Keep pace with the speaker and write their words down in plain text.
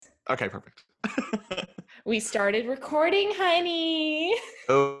Okay, perfect. We started recording, honey.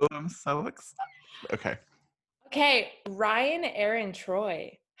 Oh, I'm so excited. Okay. Okay, Ryan Aaron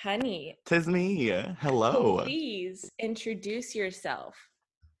Troy, honey, 'Tis me. Hello. please introduce yourself.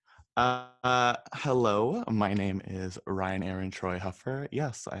 Hello. My name is Ryan Aaron Troy Huffer.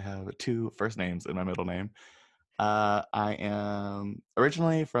 Yes, I have two first names in my middle name. I am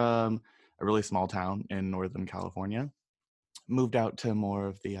originally from a really small town in Northern California. Moved out to more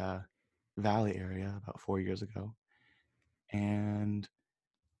of the Valley area about 4 years ago. And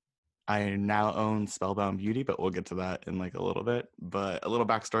I now own Spellbound Beauty, but we'll get to that in like a little bit. But a little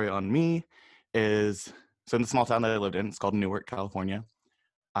backstory on me is so in the small town that I lived in, it's called Newark, California.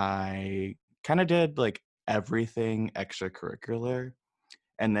 I kind of did like everything extracurricular.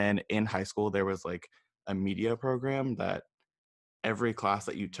 And then in high school, there was like a media program that every class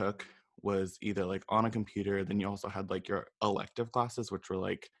that you took was either like on a computer. Then you also had like your elective classes, which were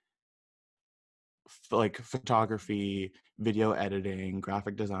like photography, video editing,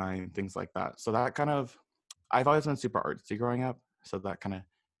 graphic design, things like that. So that kind of, I've always been super artsy growing up. So that kind of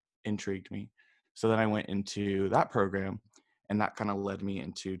intrigued me. So then I went into that program, and that kind of led me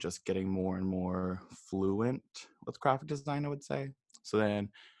into just getting more and more fluent with graphic design, I would say. So then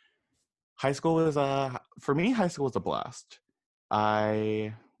for me, high school was a blast.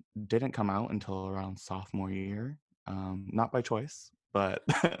 I didn't come out until around sophomore year, not by choice, but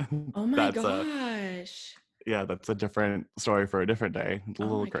Oh my that's a gosh. yeah, that's a different story for a different day. It's a Oh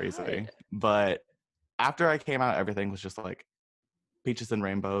little my God. crazy. But after I came out, everything was just like peaches and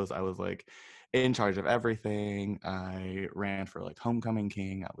rainbows. I was like in charge of everything. I ran for like homecoming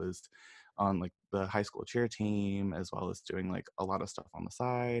king. I was on like the high school cheer team as well as doing like a lot of stuff on the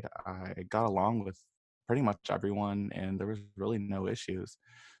side. I got along with pretty much everyone and there was really no issues.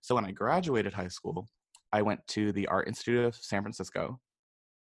 So when I graduated high school, I went to the Art Institute of San Francisco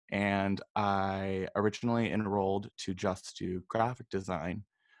and I originally enrolled to just do graphic design,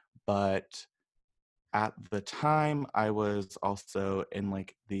 but at the time I was also in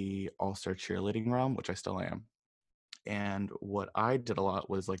like the all-star cheerleading realm, which I still am. And what I did a lot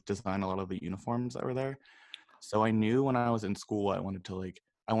was like design a lot of the uniforms that were there. So I knew when I was in school I wanted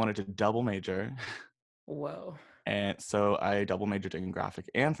to double major. Whoa. And so I double majored in graphic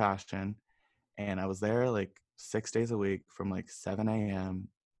and fashion. And I was there like 6 days a week from like 7 a.m.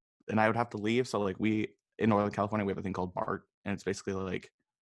 And I would have to leave. So like we in Northern California, we have a thing called BART. And it's basically like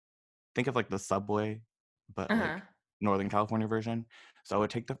think of like the subway, but Uh-huh. like Northern California version. So I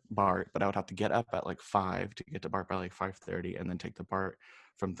would take the BART, but I would have to get up at like 5 to get to BART by like 5:30, and then take the BART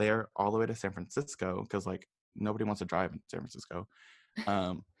from there all the way to San Francisco because like nobody wants to drive in San Francisco.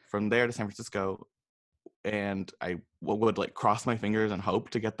 From there to San Francisco, and I would like cross my fingers and hope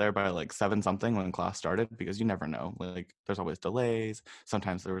to get there by like 7 something when class started because you never know. Like there's always delays.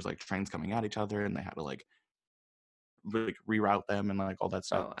 Sometimes there was like trains coming at each other and they had to like reroute them and like all that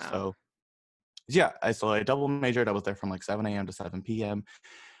stuff. Oh wow. So yeah, I double majored. I was there from like 7 a.m. to 7 p.m.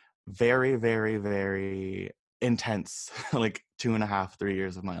 Very, very, very intense, like 2.5, 3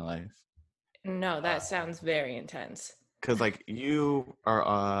 years of my life. No, that sounds very intense. Cause like you're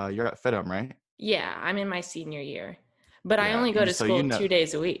at FITM, right? Yeah, I'm in my senior year, but I Yeah. only go to So school 2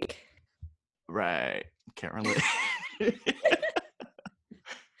 days a week. right. Can't relate.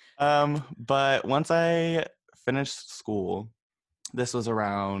 But once I finished school, this was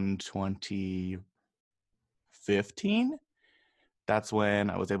around 2015. That's when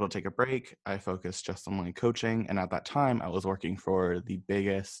I was able to take a break. I focused just on like coaching. And at that time, I was working for the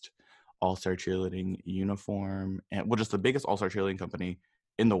biggest all star cheerleading uniform and well, just the biggest all star cheerleading company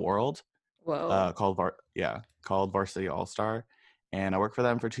in the world Whoa. called Varsity All Star. And I worked for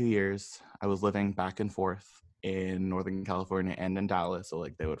them for 2 years. I was living back and forth in Northern California and in Dallas. So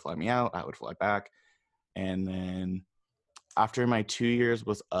like they would fly me out, I would fly back. And then after my 2 years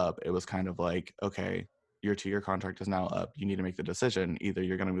was up, it was kind of like, okay, your 2 year contract is now up. You need to make the decision. Either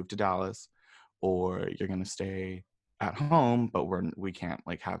you're going to move to Dallas or you're going to stay at home, but we can't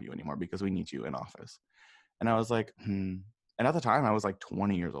like have you anymore because we need you in office. And I was like, And at the time I was like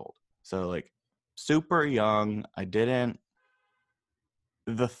 20 years old. So like super young.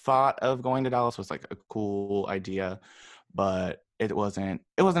 The thought of going to Dallas was like a cool idea, but it wasn't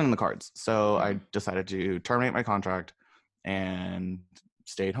in the cards. So I Mhm. decided to terminate my contract and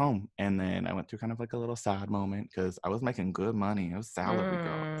stayed home. And then I went through kind of like a little sad moment because I was making good money. It was salary,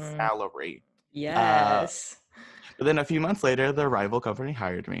 girl. Mm, Salary. Uh, yes. but then a few months later, the rival company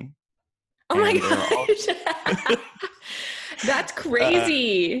hired me. Oh my And they were all gosh. That's uh,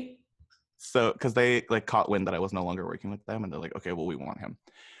 crazy. so because they like caught wind that I was no longer working with them and they're like, okay, well, we want him.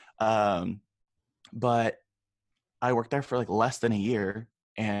 Um, but I worked there for like less than a year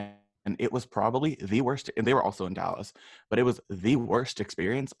and it was probably the worst, and they were also in Dallas, but it was the worst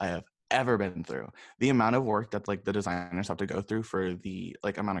experience I have ever been through. The amount of work that like the designers have to go through for the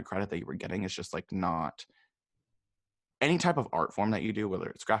like amount of credit that you were getting is just like not any type of art form that you do, whether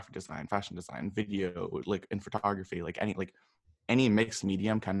it's graphic design, fashion design, video, like in photography, like any mixed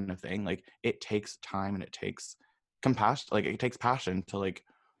medium kind of thing, like it takes time and it takes compassion, like it takes passion to like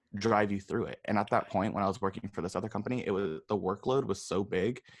drive you through it. And at that point when I was working for this other company, it was the workload was so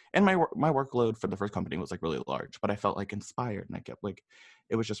big, and my workload for the first company was like really large, but I felt like inspired, and I kept like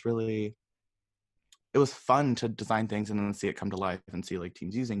it was just really, it was fun to design things and then see it come to life and see like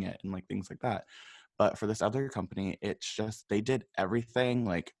teams using it and like things like that. But for this other company, it's just they did everything,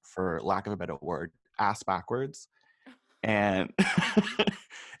 like for lack of a better word, ass backwards. And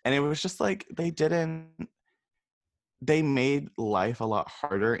and it was just like they made life a lot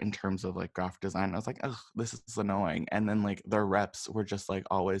harder in terms of like graphic design. I was like, ugh, this is annoying. And then like their reps were just like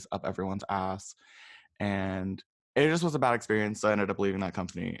always up everyone's ass. And it just was a bad experience. So I ended up leaving that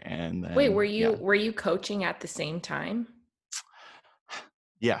company. And Wait, then yeah. were you coaching at the same time?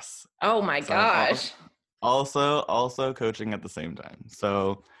 Yes. Oh my So I'm gosh. also coaching at the same time.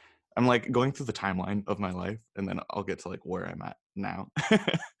 So I'm like going through the timeline of my life, and then I'll get to like where I'm at now.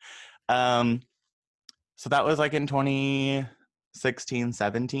 um so that was like in 2016,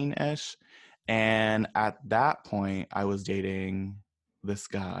 17-ish. And at that point I was dating this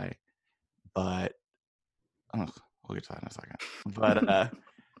guy, but we'll get to that in a second. But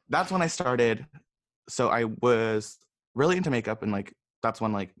that's when I started. So I was really into makeup, and like that's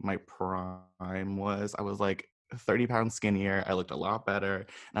when like my prime was. I was like 30 pounds skinnier. I looked a lot better,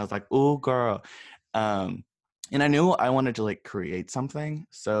 and I was like, "Ooh, girl." Um, and I knew I wanted to like create something.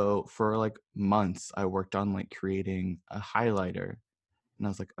 So for like months, I worked on like creating a highlighter. And I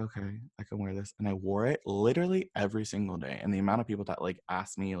was like, okay, I can wear this. And I wore it literally every single day. And the amount of people that like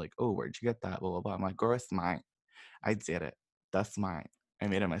asked me, like, oh, where'd you get that? Blah, blah, blah. I'm like, girl, it's mine. I did it. That's mine. I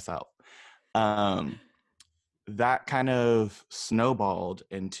made it myself. Um, that kind of snowballed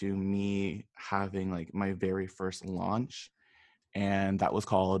into me having like my very first launch, and that was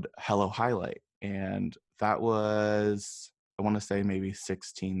called Hello Highlight. And that was, I want to say maybe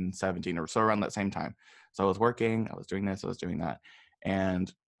 16, 17 or so, around that same time. So I was working, I was doing this, I was doing that.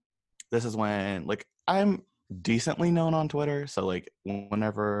 And this is when like I'm decently known on Twitter. So like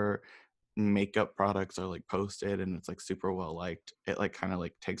whenever makeup products are like posted and it's like super well liked, it like kind of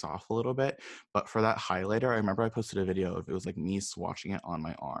like takes off a little bit. But for that highlighter, I remember I posted a video of it was like me swatching it on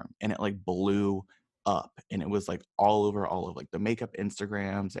my arm, and it like blew up, and it was like all over all of like the makeup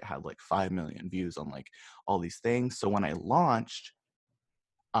Instagrams. It had like 5 million views on like all these things. So when I launched,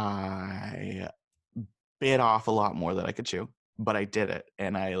 I bit off a lot more than I could chew, but I did it.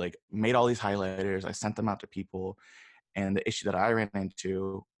 And I like made all these highlighters, I sent them out to people. And the issue that I ran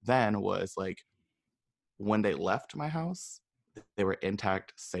into then was like when they left my house, they were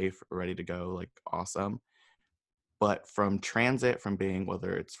intact, safe, ready to go, like awesome. But from transit, from being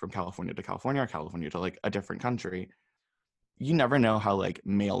whether it's from California to California or California to like a different country, you never know how like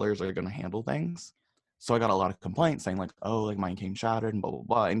mailers are going to handle things. So I got a lot of complaints saying like, oh, like mine came shattered and blah blah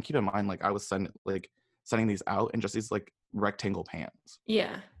blah. And keep in mind, like I was sending these out in just these like rectangle pans.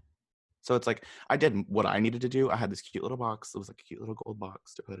 Yeah. So it's like I did what I needed to do. I had this cute little box. It was like a cute little gold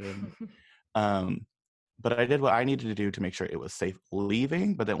box to put in. Um, but I did what I needed to do to make sure it was safe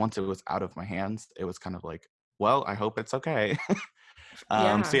leaving. But then once it was out of my hands, it was kind of like, well, I hope it's okay. So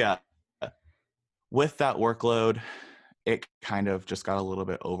Yeah. yeah, with that workload, it kind of just got a little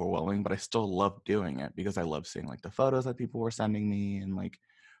bit overwhelming, but I still loved doing it because I love seeing like the photos that people were sending me, and like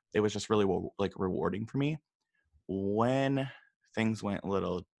it was just really like rewarding for me. When things went a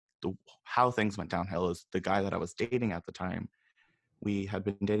little, how things went downhill is the guy that I was dating at the time. We had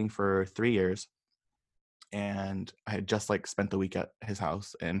been dating for 3 years, and I had just like spent the week at his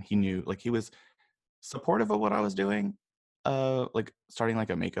house, and he knew like he was supportive of what I was doing, like starting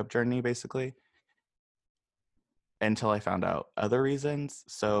like a makeup journey basically, until I found out other reasons.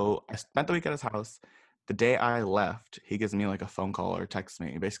 So I spent the week at his house. The day I left, he gives me like a phone call or text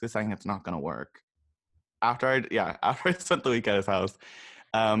me, basically saying it's not going to work. After I spent the week at his house,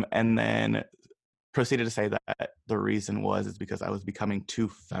 and then proceeded to say that the reason is because I was becoming too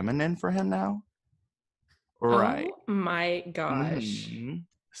feminine for him now. Right. Oh my gosh. hmm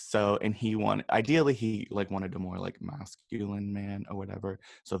So, and ideally he like wanted a more like masculine man or whatever.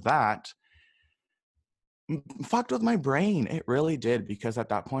 So that fucked with my brain. It really did, because at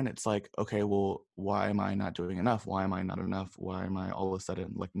that point it's like, okay, well, why am I not doing enough? Why am I not enough? Why am I all of a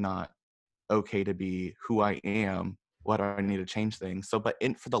sudden like not okay to be who I am? What do I need to change things? So, but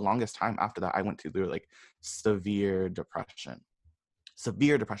for the longest time after that, I went through like severe depression.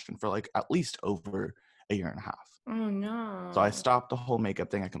 severe depression for like at least over a year and a half. Oh So I no. stopped the whole makeup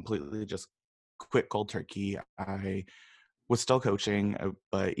thing. I completely just quit cold turkey. I was still coaching,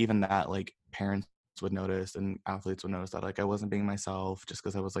 but even that, like, parents would notice and athletes would notice that like I wasn't being myself just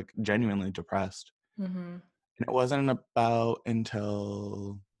because I was like genuinely depressed. Mm-hmm. And it wasn't about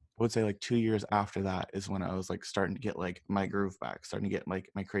until I would say like 2 years after that is when I was like starting to get like my groove back, starting to get like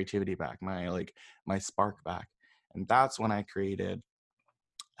my creativity back, my spark back. And that's when I created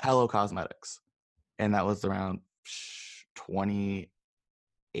Hello Cosmetics. And that was around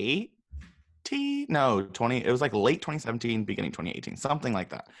 2018. No, 20, it was like late 2017, beginning 2018, something like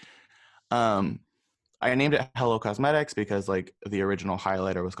that. Um, I named it Hello Cosmetics because like the original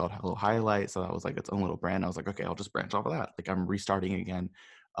highlighter was called Hello Highlight. So that was like its own little brand. I was like, okay, I'll just branch off of that. Like I'm restarting again.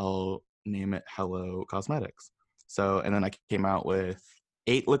 I'll name it Hello Cosmetics. So, and then I came out with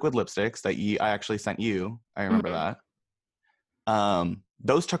 8 liquid lipsticks that I actually sent you. I remember Mm-hmm. that.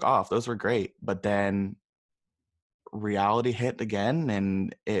 Those took off. Those were great. But then reality hit again,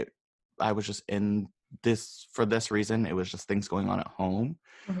 and I was just in this for this reason. It was just things going on at home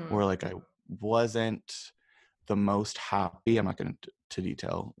Mm-hmm. where like I wasn't the most happy. I'm not going to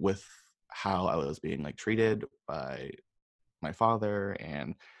detail with how I was being like treated by my father,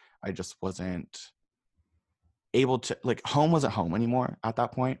 and I just wasn't able to, like, home wasn't home anymore at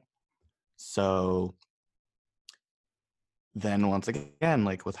that point. So then once again,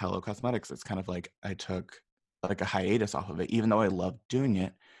 like with Hello Cosmetics, it's kind of like I took like a hiatus off of it. Even though I loved doing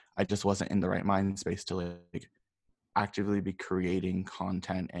it, I just wasn't in the right mind space to like actively be creating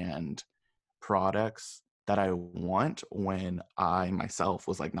content and products that I want when I myself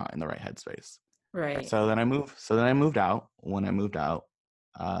was like not in the right headspace. Right. So then I moved out. When I moved out,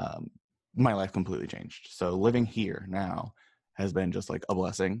 um, my life completely changed. So living here now has been just like a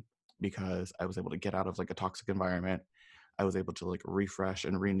blessing because I was able to get out of like a toxic environment. I was able to like refresh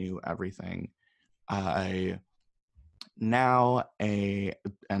and renew everything. I now am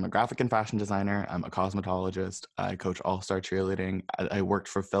a graphic and fashion designer. I'm a cosmetologist. I coach all-star cheerleading. I worked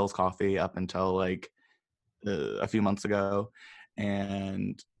for Phil's Coffee up until like a few months ago,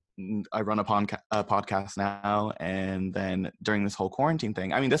 and I run a podcast now. And then during this whole quarantine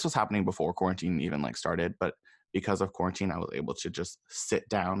thing, I mean, this was happening before quarantine even like started, but because of quarantine, I was able to just sit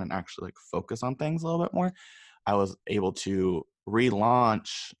down and actually like focus on things a little bit more. I was able to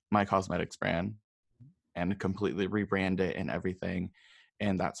relaunch my cosmetics brand and completely rebrand it and everything.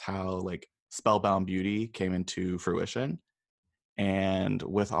 And that's how like Spellbound Beauty came into fruition. And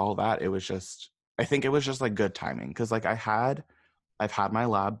with all that, it was just, I think it was just like good timing because like I've had my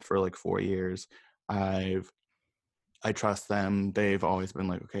lab for like 4 years. I trust them. They've always been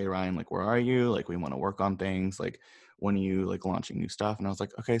like, okay, Ryan, like, where are you? Like, we want to work on things. Like, when are you like launching new stuff? And I was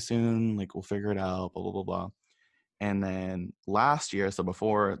like, okay, soon. Like, we'll figure it out. Blah blah blah blah. And then last year, so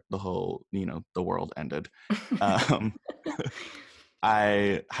before the whole, the world ended, um,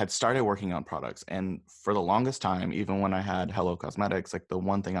 I had started working on products. And for the longest time, even when I had Hello Cosmetics, like the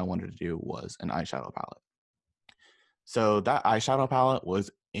one thing I wanted to do was an eyeshadow palette. So that eyeshadow palette was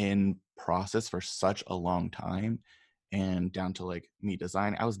in process for such a long time, and down to like me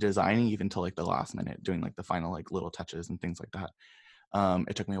design. I was designing even till like the last minute, doing like the final like little touches and things like that.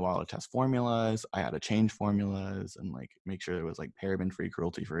 It took me a while to test formulas. I had to change formulas and like make sure it was like paraben free,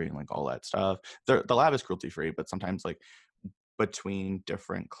 cruelty free, and like all that stuff. The lab is cruelty free, but sometimes like between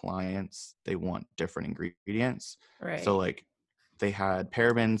different clients, they want different ingredients. So Right. like they had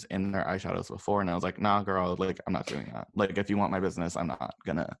parabens in their eyeshadows before, and I was like, nah, girl, like I'm not doing that. Like if you want my business, we're not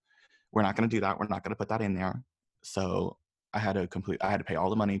gonna do that. We're not gonna put that in there. So I had to pay all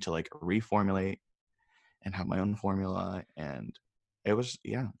the money to like reformulate and have my own formula. And it was,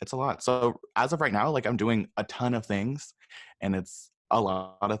 yeah, it's a lot. So as of right now, like I'm doing a ton of things, and it's a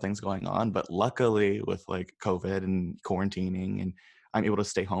lot of things going on. But luckily with like COVID and quarantining, and I'm able to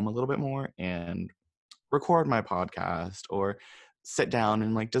stay home a little bit more and record my podcast or sit down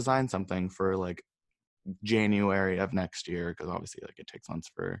and like design something for like January of next year, because obviously like it takes months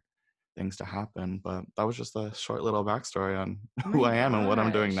for things to happen. But that was just a short little backstory on Oh who my I am and what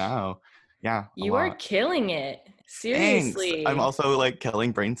I'm doing gosh. now. Yeah, a You are lot. killing it. Thanks. I'm Seriously. also like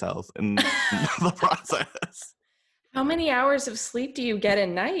killing brain cells in the process. How many hours of sleep do you get a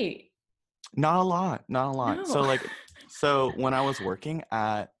night? Not a lot, not a lot. No. So when I was working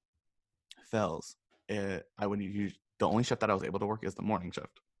at Phil's, I would use the only shift that I was able to work is the morning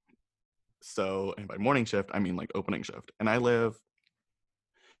shift. So, and by morning shift, I mean like opening shift. And I live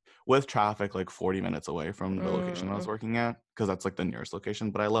with traffic like 40 minutes away from the location I was Mm, working at, because that's like the nearest location.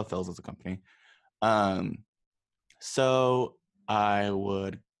 But I love Phil's as a company. Um, so I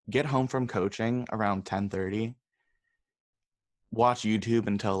would get home from coaching around 10:30. watch YouTube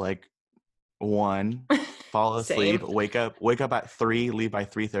until like 1, fall asleep, Same. wake up at 3, leave by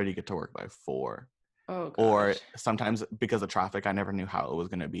 3:30, get to work by 4. Oh Or gosh. sometimes because of traffic, I never knew how it was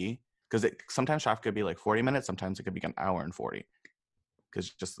going to be, because sometimes traffic could be like 40 minutes, sometimes it could be an hour and 40, because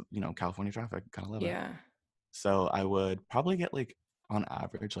just, California traffic, kind of love it. Yeah. So I would probably get like on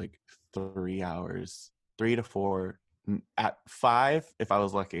average like 3 hours, 3 to 4, at 5 if I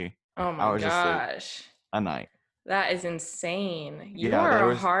was lucky, Oh my hours of sleep gosh. a night. That is insane. You Yeah,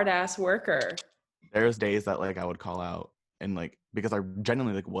 are a hard ass worker. there's days that like I would call out, and like because I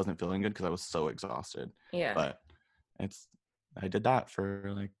genuinely like wasn't feeling good because I was so exhausted. Yeah. But it's I did that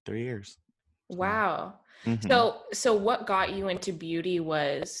for like 3 years. Wow. Mhm. So what got you into beauty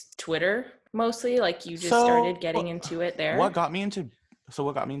was Twitter mostly? Like you just So started getting into it what there? got me into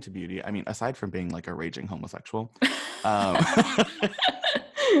what got me into beauty? I mean, aside from being like a raging homosexual, um,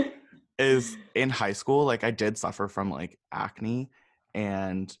 is in high school, like I did suffer from like acne,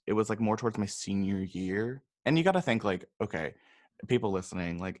 and it was like more towards my senior year. And you got to think like, okay, people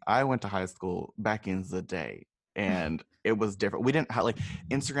listening, like I went to high school back in the day, and it was different. We didn't have like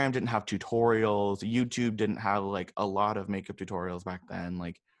Instagram didn't have tutorials, YouTube didn't have like a lot of makeup tutorials back then.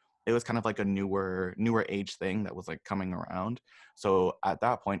 Like it was kind of like a newer age thing that was like coming around. So at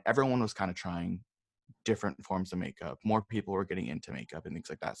that point, everyone was kind of trying different forms of makeup. More people were getting into makeup and things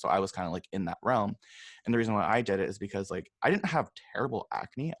like that. So I was kind of like in that realm. And the reason why I did it is because like I didn't have terrible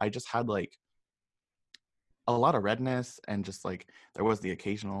acne. I just had like a lot of redness, and just like there was the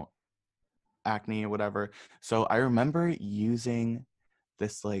occasional acne or whatever. So I remember using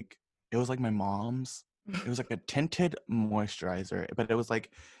this like it was like my mom's. It was like a tinted moisturizer, but it was like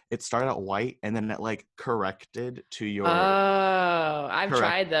it started out white and then it like corrected to your Oh, I've correct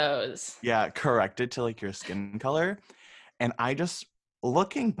tried those. yeah, corrected to like your skin color. And I just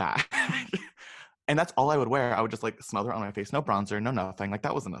looking back, and that's all I would wear. I would just like smother it on my face, no bronzer, no nothing. Like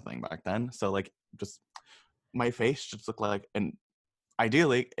that wasn't a thing back then. So like just my face just looked like, and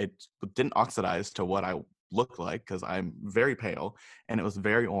ideally it didn't oxidize to what I looked like because I'm very pale, and it was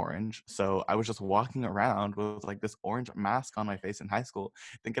very orange. So I was just walking around with like this orange mask on my face in high school,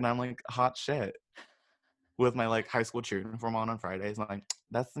 thinking I'm like hot shit with my like high school cheer uniform on Fridays. I'm like,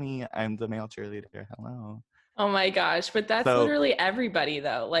 that's me. I'm the male cheerleader. Hello. Oh my gosh, but that's So literally everybody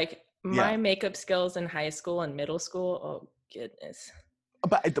though. Like yeah, my makeup skills in high school and middle school, oh goodness.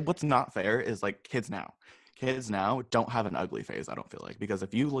 but what's not fair is like kids now don't have an ugly phase, I don't feel like, because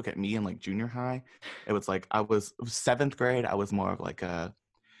if you look at me in like junior high, it was like I was 7th grade, I was more of like a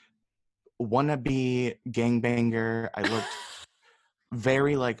wannabe gangbanger. I looked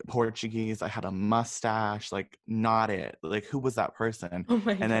very like Portuguese. I had a mustache, like not it. Like who was that person? Oh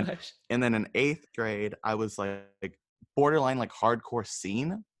my And then gosh. in 8th grade, I was like borderline like hardcore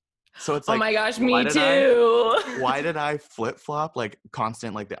scene. So it's Oh like, my gosh, why me did I too. why did I flip flop like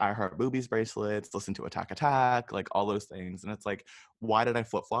constant like the I Heart Boobies bracelets, listen to Attack Attack, like all those things? And it's like, why did I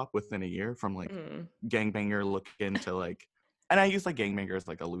flip flop within a year from like Mm. gangbanger looking to like, and I use like gangbanger as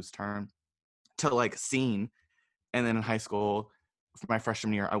like a loose term, to like scene. And then in high school, for my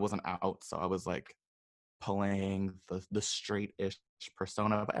freshman year, I wasn't out, so I was like playing the straight-ish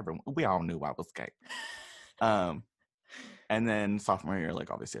persona, but we all knew I was gay. Um, and then sophomore year,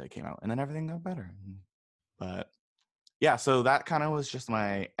 like obviously I came out, and then everything got better. But yeah, so that kind of was just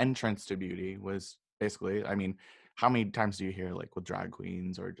my entrance to beauty. Was basically, I mean, how many times do you hear like with drag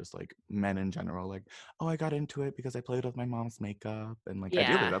queens or just like men in general, like, oh, I got into it because I played with my mom's makeup, and like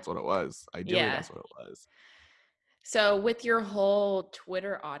ideally Yeah. that's what it was. Ideally Yeah. that's what it was. So with your whole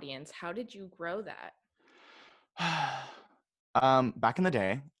Twitter audience, how did you grow that? Back in the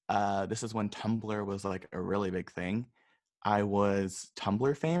day, this is when Tumblr was like a really big thing. I was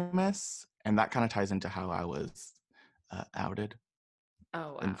Tumblr famous, and that kind of ties into how I was outed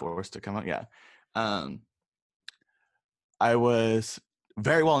Oh and wow. forced to come out. Yeah. Um, I was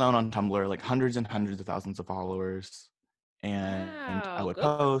very well known on Tumblr, like hundreds and hundreds of thousands of followers, and I Wow, would good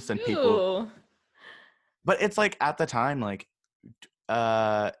for post, and people. you. But it's like at the time, like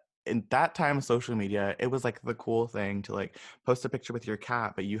uh in that time of social media, it was like the cool thing to like post a picture with your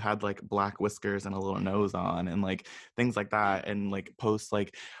cat, but you had like black whiskers and a little nose on, and like things like that, and like post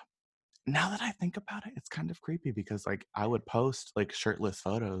like, now that I think about it, it's kind of creepy because like I would post like shirtless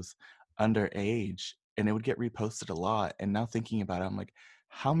photos underage, and it would get reposted a lot. And now thinking about it, I'm like,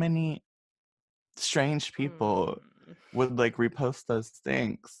 how many strange people Mm. would like repost those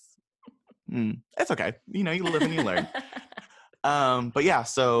things? It's okay, you live and you learn. But yeah,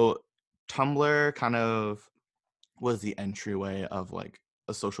 so Tumblr kind of was the entryway of like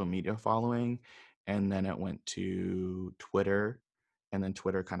a social media following, and then it went to Twitter, and then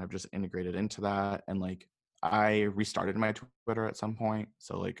Twitter kind of just integrated into that, and like I restarted my Twitter at some point.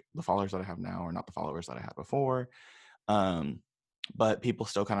 So like the followers that I have now are not the followers that I had before. But people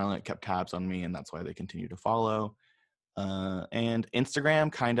still kind of like kept tabs on me, and that's why they continue to follow. And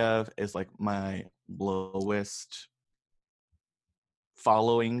Instagram kind of is like my lowest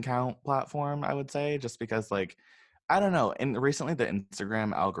following count platform, I would say, just because like I don't know. And recently the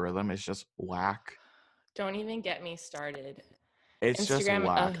Instagram algorithm is just whack. Don't even get me started. It's just Instagram,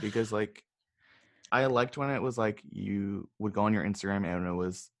 whack because like I liked when it was like you would go on your Instagram and it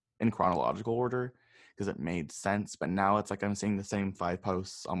was in chronological order because it made sense. But now it's like I'm seeing the same 5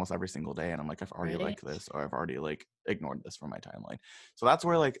 posts almost every single day, and I'm like, I've already right? liked this, or I've already like ignored this from my timeline. So that's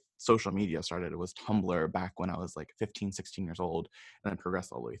where like social media started. It was Tumblr back when I was like 15, 16 years old, and then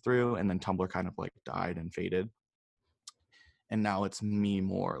progressed all the way through. And then Tumblr kind of like died and faded. And now it's me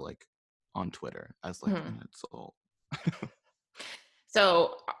more like on Twitter as like an adult.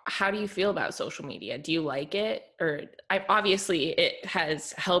 So, how do you feel about social media? Do you like it, or obviously it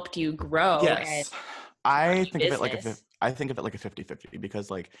has helped you grow and Yes. run I your think of it like business? I think of it like a 50-50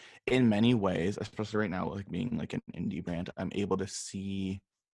 because like in many ways, especially right now, like being like an indie brand, I'm able to see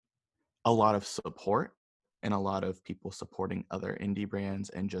a lot of support and a lot of people supporting other indie brands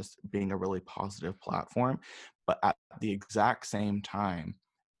and just being a really positive platform. But at the exact same time,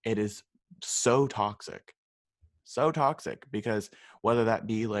 it is so toxic because whether that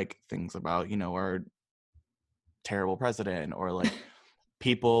be like things about, you know, our terrible president or like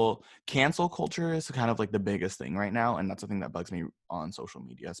people cancel culture is kind of like the biggest thing right now, and that's the thing that bugs me on social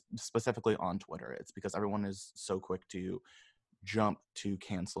media, specifically on Twitter. It's because everyone is so quick to jump to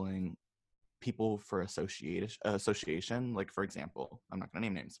canceling people for association. Like for example, I'm not going to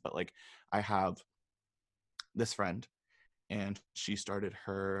name names, but like I have this friend and she started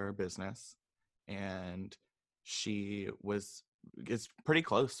her business, and she is pretty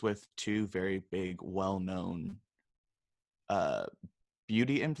close with two very big well-known uh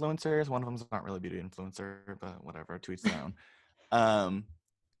beauty influencers. One of them's not really a beauty influencer, but whatever, tweets down. Um,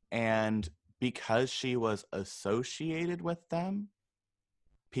 and because she was associated with them,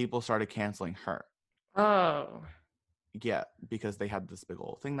 people started canceling her. Oh, Yeah, because they had this big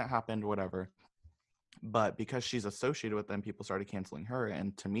old thing that happened, whatever. But because she's associated with them, people started canceling her.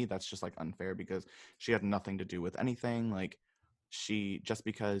 And to me, that's just like unfair because she had nothing to do with anything. Like, she just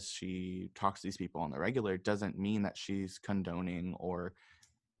because she talks to these people on the regular doesn't mean that she's condoning or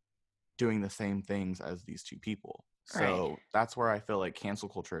doing the same things as these two people. right. So that's where I feel like cancel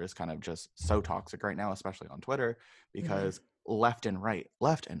culture is kind of just so toxic right now, especially on Twitter, because left and right,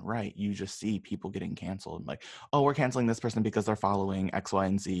 you just see people getting canceled. Like, oh, we're canceling this person because they're following X, Y,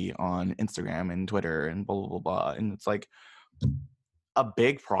 and Z on Instagram and Twitter and blah, blah, blah, blah. And it's like a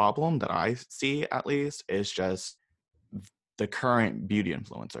big problem that I see, at least, is just the current beauty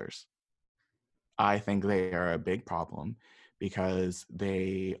influencers. I think they are a big problem because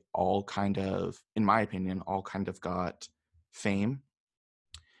they all kind of, in my opinion, all kind of got fame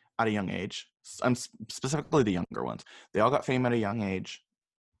at a young age. Specifically the younger ones. They all got fame at a young age,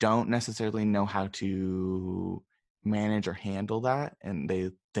 don't necessarily know how to manage or handle that. And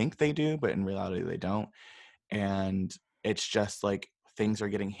they think they do, but in reality, they don't. And it's just like things are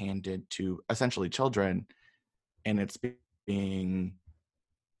getting handed to essentially children, and it's being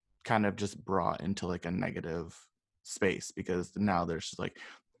kind of just brought into like a negative space because now there's just like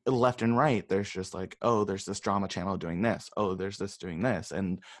left and right, there's just like, oh, there's this drama channel doing this, oh, there's this doing this,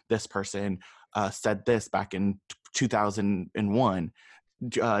 and this person said this back in 2001.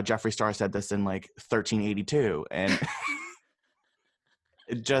 Jeffree Star said this in like 1382, and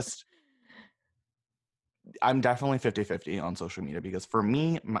it just, I'm definitely 50-50 on social media because for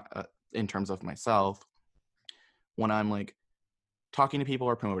me, in terms of myself, when I'm like talking to people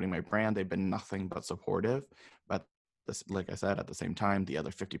or promoting my brand, they've been nothing but supportive. But this, like I said, at the same time, the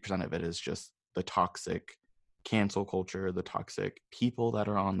other 50% of it is just the toxic cancel culture, the toxic people that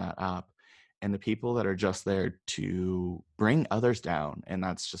are on that app, and the people that are just there to bring others down. And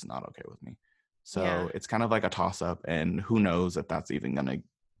that's just not okay with me. Yeah. So it's kind of like a toss up, and who knows if that's even gonna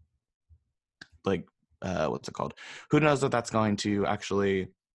like what's it called? Who knows if that's going to actually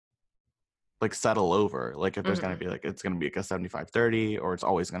like settle over, like if there's going to Mm-hmm. be like it's going to be like a 75-30 or it's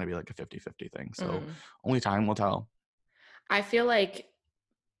always going to be like a 50-50 thing. So Mm. only time will tell. I feel like,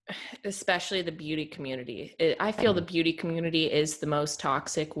 especially the beauty community, I feel the beauty community is the most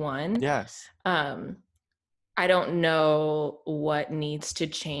toxic one. Yes. Um, I don't know what needs to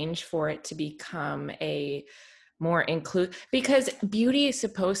change for it to become a more inclusive, because beauty is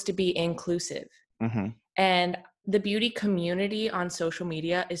supposed to be inclusive. Mm-hmm. And the beauty community on social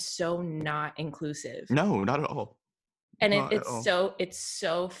media is so not inclusive. No, not at all. And Not at all. it's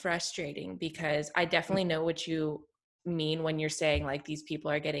so frustrating because I definitely know what you mean when you're saying like these people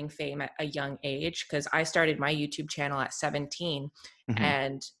are getting fame at a young age, because I started my YouTube channel at 17, Mhm.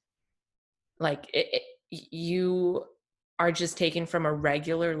 and like you are just taken from a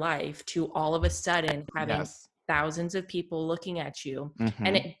regular life to all of a sudden having Yes. thousands of people looking at you, and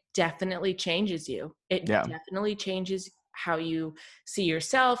Mhm. it definitely changes you. It Yeah. definitely changes how you see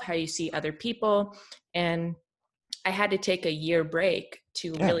yourself, how you see other people. And I had to take a year break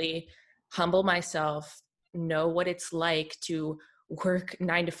to Yeah. really humble myself, know what it's like to work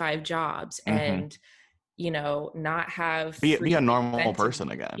 9 to 5 jobs Mhm. and, not have Be free a normal incentive.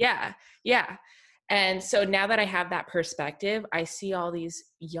 person again. Yeah. Yeah. And so now that I have that perspective, I see all these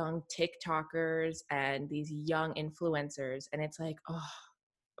young TikTokers and these young influencers, and it's like, oh,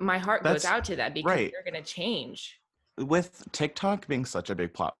 my heart goes That's out to them because right. they're going to change. With TikTok being such a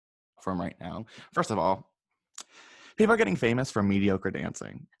big platform right now, first of all, people are getting famous for mediocre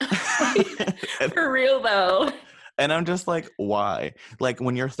dancing. and, For real though. and I'm just like, why? Like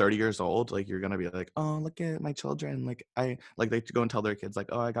when you're 30 years old, like you're gonna be like, oh, look at my children. Like I like they go and tell their kids, like,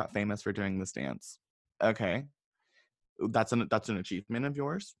 oh, I got famous for doing this dance. Okay. That's an achievement of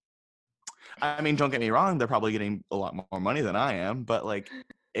yours. I mean, don't get me wrong, they're probably getting a lot more money than I am, but like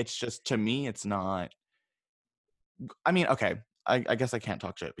it's just to me, it's not. I mean, okay, I guess I can't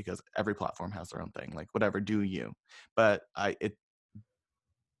talk shit because every platform has their own thing. Like whatever, do you? But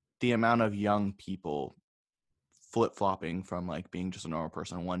the amount of young people flip flopping from like being just a normal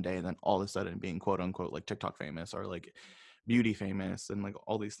person one day, and then all of a sudden being quote unquote like TikTok famous or like beauty famous and like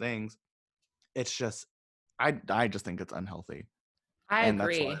all these things. It's just I just think it's unhealthy. I And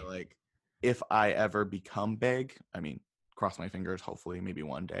that's why agree. like if I ever become big, I mean, cross my fingers, hopefully maybe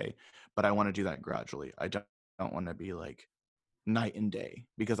one day, but I want to do that gradually. I don't want to be like night and day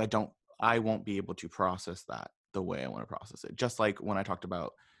because I won't be able to process that the way I want to process it. Just like when I talked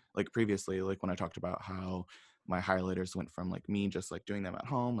about like previously, like when I talked about how my highlighters went from like me just like doing them at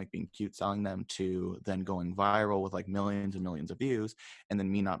home, like being cute, selling them, to then going viral with like millions and millions of views, and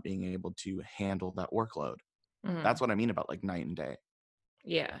then me not being able to handle that workload. That's Mhm. what I mean about like night and day.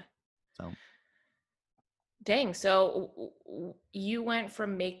 Yeah. So Dang. So you went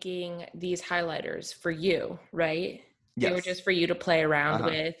from making these highlighters for you, right? They were yes. just for you to play around Uh-huh.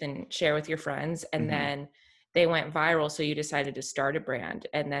 with and share with your friends. And Hmm. then they went viral. So you decided to start a brand.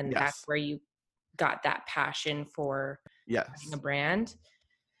 And then that's Yes. where you got that passion for having a Yes. brand.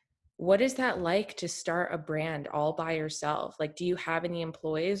 What is that like to start a brand all by yourself? Like, do you have any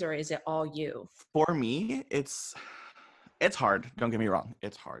employees or is it all you? For me, it's hard. Don't get me wrong.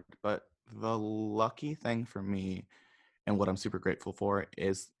 It's hard. But the lucky thing for me and what I'm super grateful for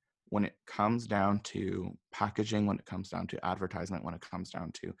is when it comes down to packaging, when it comes down to advertisement, when it comes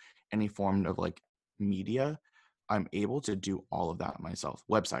down to any form of like media, I'm able to do all of that myself.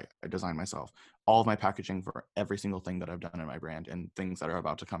 Website, I design myself. All of my packaging for every single thing that I've done in my brand and things that are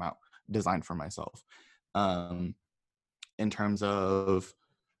about to come out, designed for myself. Um, in terms of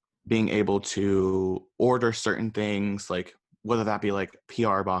being able to order certain things, like whether that be like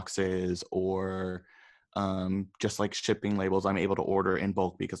PR boxes or just like shipping labels, I'm able to order in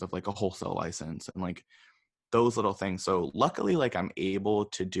bulk because of like a wholesale license and like those little things. So luckily, like I'm able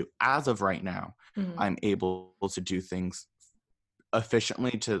to do, as of right now, Mhm. I'm able to do things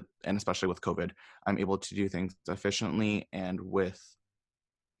efficiently and especially with COVID, I'm able to do things efficiently and with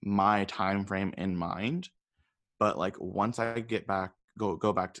my time frame in mind. But like once I get back,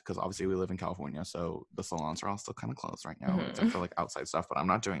 go back to, because obviously we live in California, so the salons are all still kind of closed right now, except Mhm. for like outside stuff. But I'm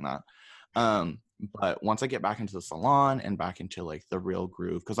not doing that. Um, but once I get back into the salon and back into like the real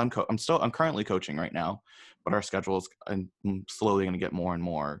groove, because I'm currently coaching right now, but our schedules I'm slowly going to get more and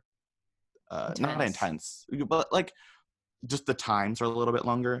more not Intense. intense, but like just the times are a little bit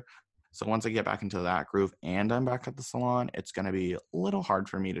longer. So once I get back into that groove and I'm back at the salon, it's going to be a little hard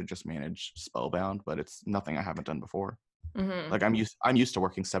for me to just manage Spellbound, but it's nothing I haven't done before. Mhm. Like I'm used to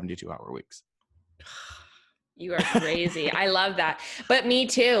working 72-hour weeks. You are crazy. I love that. But me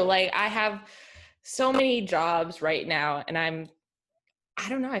too. Like I have so many jobs right now and I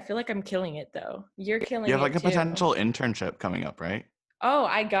don't know, I feel like I'm killing it though. You're You killing have like it a too. potential internship coming up, right? Oh,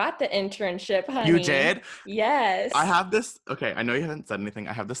 I got the internship, You honey. did? I Yes. have this. Okay, I know you haven't said anything.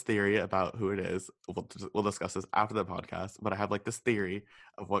 I have this theory about who it is. We'll discuss this after the podcast, but I have like this theory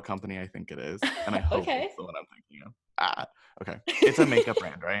of what company I think it is, and I hope Okay. it's the one I'm thinking of. Okay. It's a makeup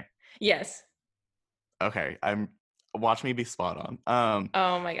brand, right? Yes. Okay, watch me be spot on.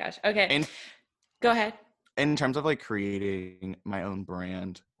 Oh my gosh. Okay. In Go ahead. in terms of like creating my own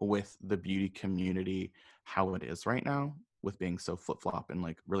brand with the beauty community, how it is right now, with being so flip flop and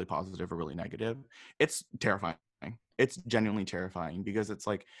like really positive or really negative, it's terrifying. It's genuinely terrifying because it's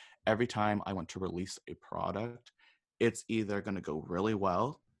like every time I want to release a product, it's either going to go really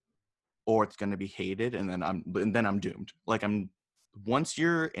well or it's going to be hated, and then I'm doomed. Like, once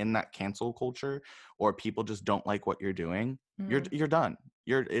you're in that cancel culture or people just don't like what you're doing, you're done.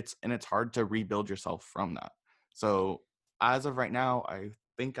 It's hard to rebuild yourself from that. So as of right now, I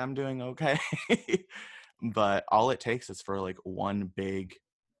think I'm doing okay. But all it takes is for like one big,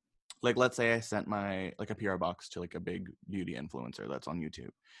 like, let's say I sent my like a PR box to like a big beauty influencer that's on YouTube,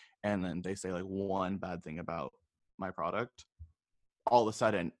 and then they say like one bad thing about my product. All of a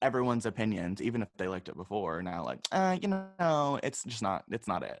sudden, everyone's opinions, even if they liked it before, are now like, it's not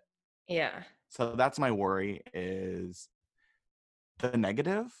it. Yeah. So that's my worry, is the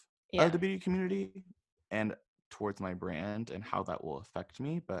negative of Yeah. the beauty community and towards my brand and how that will affect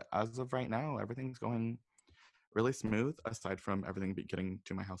me. But as of right now, everything's going really smooth, aside from everything getting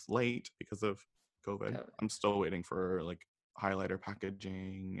to my house late because of COVID. I'm still waiting for like highlighter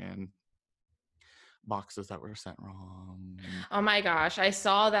packaging and boxes that were sent wrong. Oh my gosh, I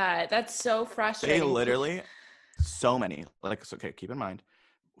saw that. That's so frustrating. They literally, so many. Like, so, okay, keep in mind,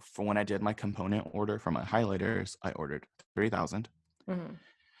 for when I did my component order for my highlighters, I ordered 3,000. Mm-hmm.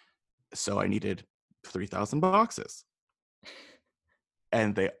 So I needed 3,000 boxes.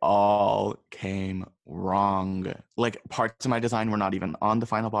 And they all came wrong. Like, parts of my design were not even on the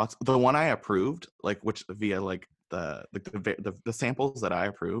final box. The one I approved, like, which via like the samples that I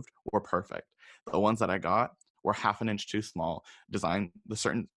approved were perfect. The ones that I got were half an inch too small. The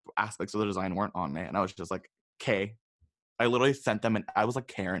certain aspects of the design weren't on it, and I was just like, "Okay." I literally sent them I was like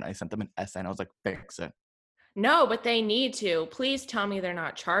Karen. I sent them an essay, and I was like, "Fix it." No, but they need to. Please tell me they're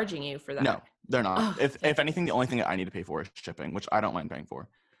not charging you for that. No, they're not. Oh, If anything, the only thing that I need to pay for is shipping, which I don't mind paying for.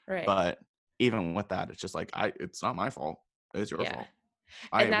 right. But even with that, it's just like, it's not my fault. It's your fault.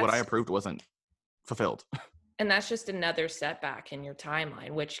 And What I approved wasn't fulfilled. And that's just another setback in your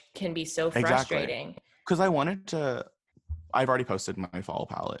timeline, which can be so Exactly. frustrating. Because I've already posted my fall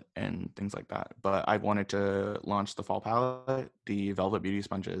palette and things like that, but I wanted to launch the fall palette, the Velvet Beauty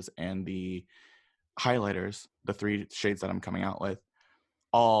sponges, and the highlighters, the 3 shades that I'm coming out with,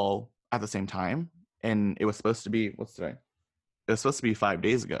 all at the same time. And it was supposed to be, what's today? It was supposed to be 5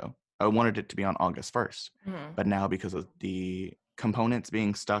 days ago. I wanted it to be on August 1st. Mm-hmm. But now, because of the components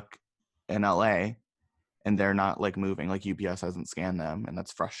being stuck in LA and they're not like moving, like UPS hasn't scanned them, and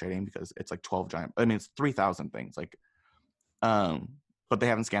that's frustrating because it's like 12 giant, I mean, it's 3,000 things, like, but they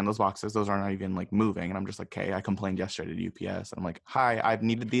haven't scanned those boxes. Those are not even like moving. And I'm just like, okay, I complained yesterday to UPS, and I'm like, hi, I've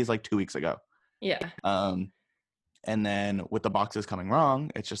needed these like 2 weeks ago. Yeah. And then with the boxes coming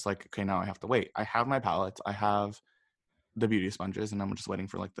wrong, it's just like, okay, now I have to wait. I have my palettes, I have the beauty sponges, and I'm just waiting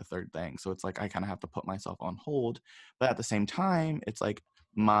for like the third thing. So it's like I kind of have to put myself on hold. But at the same time, it's like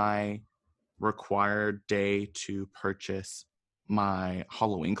my required day to purchase my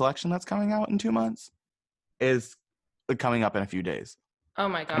Halloween collection that's coming out in 2 months is coming up in a few days. Oh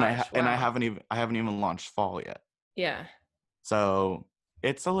my gosh. And I haven't even launched fall yet. Yeah. So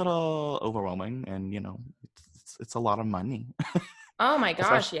it's a little overwhelming, and it's a lot of money. Oh my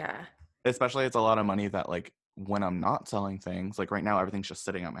gosh, yeah. Especially it's a lot of money that, like, when I'm not selling things, like right now everything's just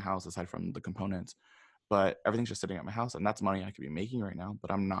sitting at my house aside from the components, but everything's just sitting at my house, and that's money I could be making right now,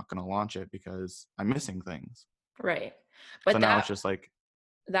 but I'm not going to launch it because I'm missing things. Right. But so now it's just like,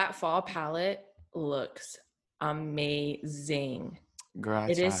 that fall palette looks amazing.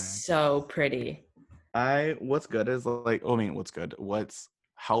 It is so pretty. What's good is like, what's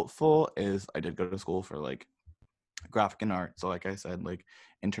helpful is I did go to school for like graphic and art. So like I said, like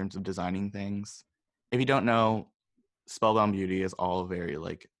in terms of designing things, if you don't know, Spellbound Beauty is all very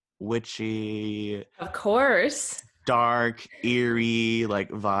like witchy, of course, dark, eerie like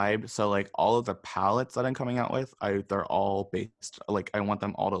vibe. So like all of the palettes that I'm coming out with, they're all based, like I want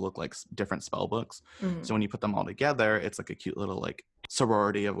them all to look like different spell books. Mm-hmm. So when you put them all together, it's like a cute little like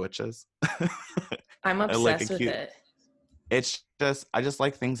sorority of witches. I'm obsessed with it. It's just, I just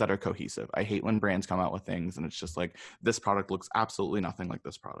like things that are cohesive. I hate when brands come out with things and it's just like, this product looks absolutely nothing like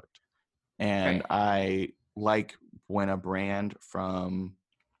this product. And right. I like when a brand, from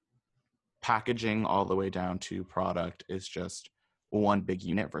packaging all the way down to product, is just one big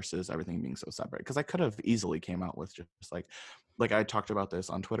unit versus everything being so separate. Because I could have easily came out with just like I talked about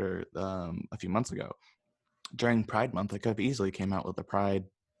this on Twitter a few months ago. During Pride Month, I could have easily came out with a Pride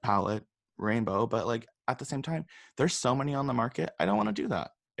palette rainbow, but like at the same time, there's so many on the market. I don't want to do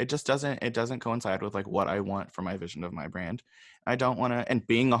that. It doesn't coincide with like what I want for my vision of my brand. I don't want to, and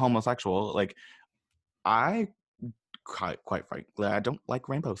being a homosexual, like I quite frankly, I don't like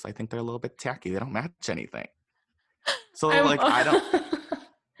rainbows. I think they're a little bit tacky. They don't match anything. So like I don't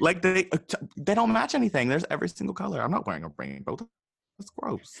Like they don't match anything. There's every single color. I'm not wearing a rainbow. That's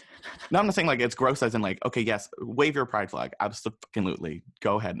gross. No, I'm not saying like it's gross as in like, okay, yes, wave your pride flag. Absolutely.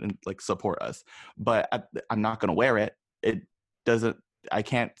 Go ahead and like support us. But I'm not going to wear it. It doesn't, I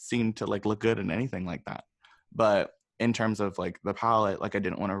can't seem to like look good in anything like that. But in terms of like the palette, like I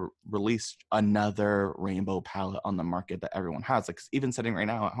didn't want to release another rainbow palette on the market that everyone has. Like even sitting right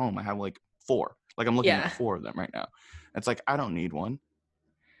now at home, I have like 4. Like I'm looking Yeah. at 4 of them right now. It's like, I don't need one.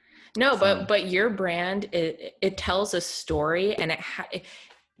 No, So, but your brand, it tells a story, and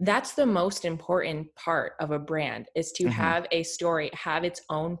that's the most important part of a brand, is to mhm. have a story, have its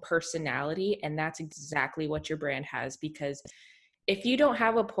own personality, and that's exactly what your brand has. Because if you don't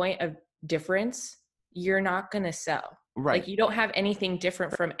have a point of difference, you're not going to sell. Right. Like you don't have anything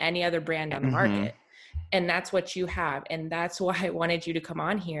different from any other brand on the Mm-hmm. market. And that's what you have. And that's why I wanted you to come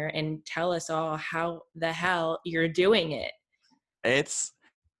on here and tell us all how the hell you're doing it. It's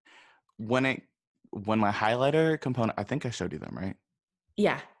when my highlighter component, I think I showed you them, right?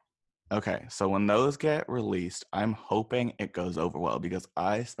 Yeah. Okay, so when those get released, I'm hoping it goes over well because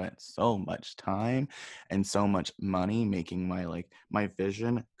I spent so much time and so much money making my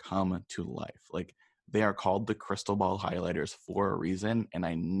vision come to life. Like they are called the crystal ball highlighters for a reason, and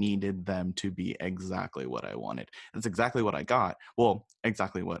I needed them to be exactly what I wanted. That's exactly what I got. Well,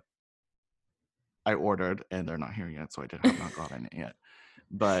 exactly what I ordered, and they're not here yet, so I have not gotten it yet.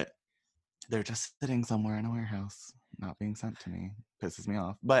 But they're just sitting somewhere in a warehouse, not being sent to me. Pisses me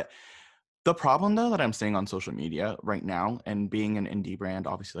off. But the problem though that I'm seeing on social media right now, and being an indie brand,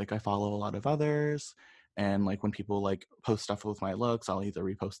 obviously like I follow a lot of others, and like when people like post stuff with my looks, I'll either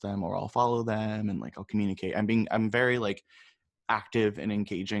repost them or I'll follow them and like I'll communicate. I'm very like active and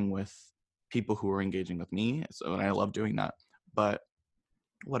engaging with people who are engaging with me. So and I love doing that. But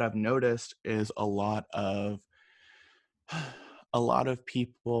what I've noticed is a lot of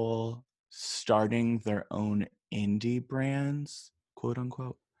people starting their own indie brands, quote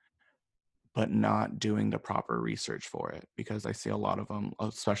unquote, but not doing the proper research for it, because I see a lot of them,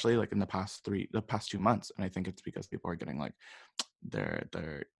 especially like in the past 2 months, and I think it's because people are getting like their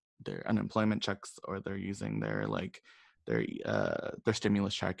unemployment checks, or they're using their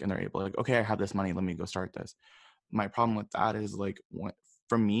stimulus check, and they're able like, okay, I have this money, let me go start this. My problem with that is like,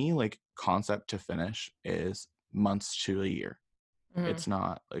 for me, like concept to finish is months to a year. Mhm. It's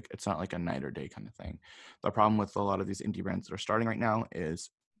not like a night or day kind of thing. The problem with a lot of these indie brands that are starting right now is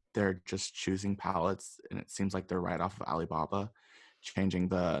they're just choosing palettes, and it seems like they're right off of Alibaba, changing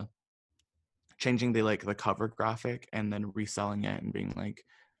the like the cover graphic and then reselling it and being like,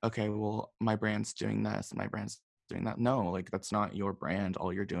 okay, well, my brand's doing this, my brand's doing that. No, like that's not your brand.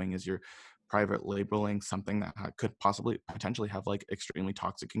 All you're doing is you're private labeling something that could possibly potentially have like extremely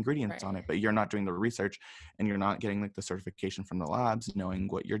toxic ingredients on Right. it, but you're not doing the research, and you're not getting like the certification from the labs knowing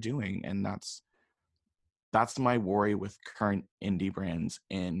what you're doing. And that's my worry with current indie brands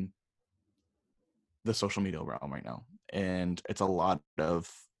in the social media realm right now. And it's a lot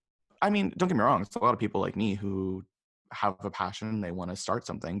of, I mean, don't get me wrong, it's a lot of people like me who have a passion, they want to start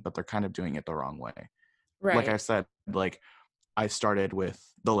something, but they're kind of doing it the wrong way. Like I Right. said, like I started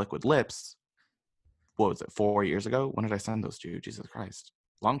with the liquid lips, what was it, 4 years ago? When did I send those to you? Jesus Christ.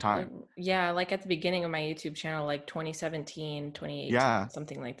 Long time. Yeah, like at the beginning of my YouTube channel, like 2017, 2018, Yeah,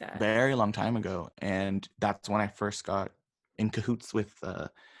 something like that. very long time ago. And that's when I first got in cahoots with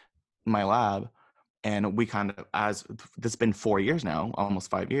my lab. And we kind of, as this has been 4 years now,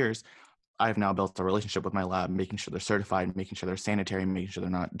 almost 5 years, I've now built a relationship with my lab, making sure they're certified, making sure they're sanitary, making sure they're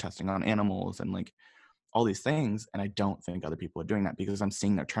not testing on animals and like all these things. And I don't think other people are doing that, because I'm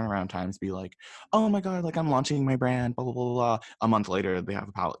seeing their turnaround times be like, oh my God, like I'm launching my brand, blah, blah, blah, blah. A month later, they have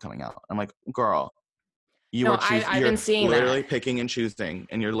a palette coming out. I'm like, girl, No, I've you're been seeing literally that. picking and choosing,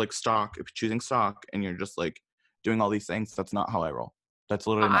 and you're like choosing stock, and you're just like doing all these things. That's not how I roll. That's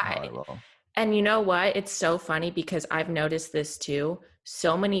literally not how I I roll. And you know what? It's so funny because I've noticed this too.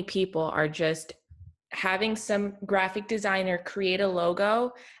 So many people are just having some graphic designer create a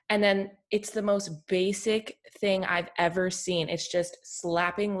logo, and then it's the most basic thing I've ever seen. It's just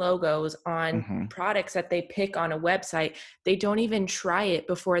slapping logos on Mm-hmm. products that they pick on a website. They don't even try it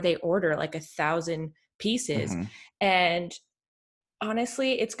before they order like 1,000 pieces. Mm-hmm. And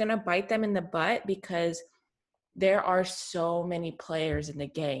honestly, it's going to bite them in the butt because there are so many players in the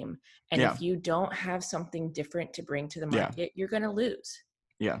game. And Yeah. if you don't have something different to bring to the Yeah. market, you're going to lose.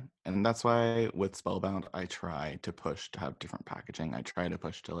 Yeah, and that's why with Spellbound, I try to push to have different packaging. I try to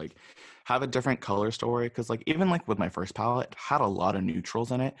push to like have a different color story, because like even like with my first palette, it had a lot of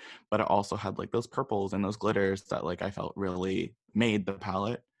neutrals in it, but it also had like those purples and those glitters that like I felt really made the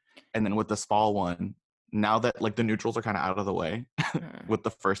palette. And then with this fall one, now that like the neutrals are kind of out of the way, Uh, with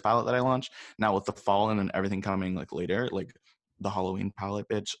the first palette that I launched. Now with the fall and then everything coming like later, like the Halloween palette,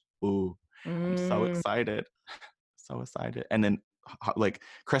 bitch. Ooh, I'm so mm, excited. So excited. And then like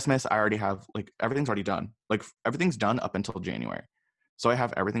Christmas, I already have like everything's already done. Like everything's done up until January. So I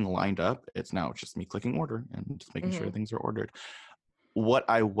have everything lined up. It's now just me clicking order and just making sure mhm. things are ordered. What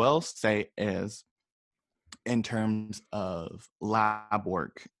I will say is, in terms of lab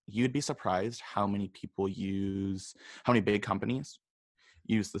work, you'd be surprised how many big companies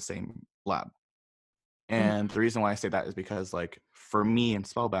use the same lab. And Mhm. the reason why I say that is because, like, for me in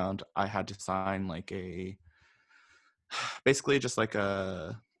Spellbound, I had to sign basically just What,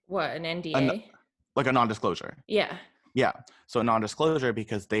 an an, NDA? like a non-disclosure. Yeah. Yeah. So a non-disclosure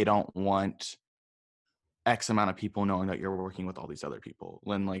because they don't want X amount of people knowing that you're working with all these other people.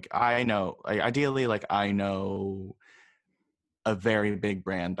 When like I know, like, ideally, like I know a very big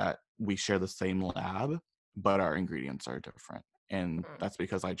brand that we share the same lab, but our ingredients are different. And Mm. that's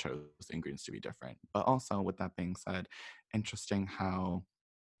because I chose the ingredients to be different. But also, with that being said, interesting how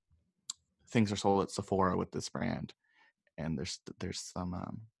things are sold at Sephora with this brand, and there's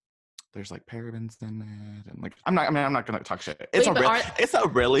like parabens in it, and like I'm not gonna talk shit. Wait, but It's a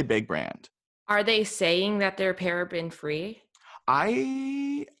really big brand. are they saying that they're paraben free?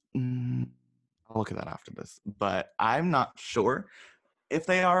 I I'll look at that after this, but I'm not sure if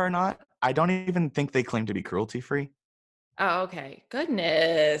they are or not. I don't even think they claim to be cruelty free, Oh, okay.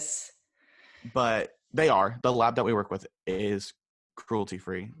 Goodness. but they are. The lab that we work with is cruelty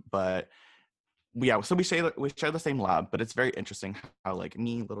free, but yeah, so we share the same lab, but it's very interesting how like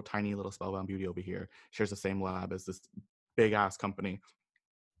me, little tiny little Spellbound Beauty over here, shares the same lab as this big ass company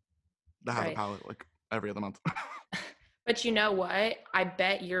that has a Right. palette like every other month. But you know what? I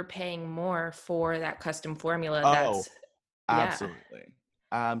bet you're paying more for that custom formula. Oh, Yeah. absolutely.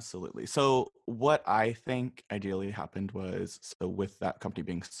 Absolutely. So what I think ideally happened was, so with that company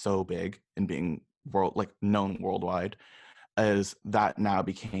being so big and being known worldwide, is that now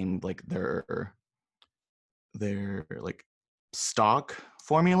became like their like stock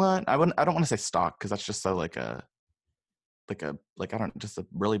formula. I don't want to say stock because that's just so like I don't, just a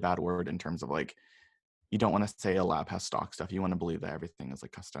really bad word in terms of like, you don't want to say a lab has stock stuff. You want to believe that everything is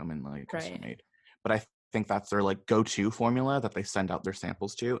like custom and like custom Right. made. But I think that's their like go-to formula that they send out their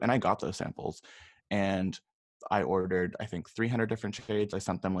samples to. And I got those samples, and I ordered I think 300 different shades. I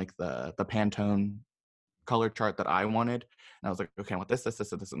sent them like the Pantone color chart that I wanted, and I was like, okay, I want this,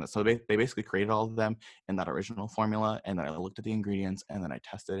 and this. So they basically created all of them in that original formula, and then I looked at the ingredients, and then I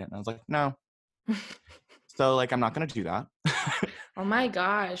tested it, and I was like, no. So like I'm not gonna do that. Oh my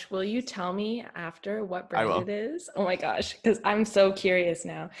gosh. Will you tell me after what I brand it will. is? Oh my gosh. Because I'm so curious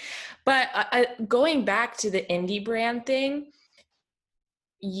now. But going back to the indie brand thing,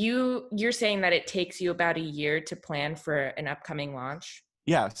 you're saying that it takes you about a year to plan for an upcoming launch.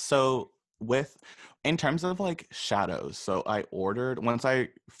 Yeah, so with in terms of like shadows, so I ordered, once I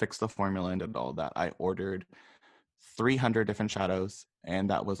fixed the formula and did all that, I ordered 300 different shadows, and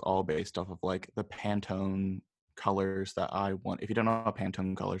that was all based off of like the Pantone colors that I want. If you don't know what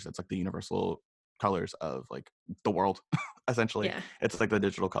Pantone colors, it's like the universal colors of like the world, essentially. Yeah. It's like the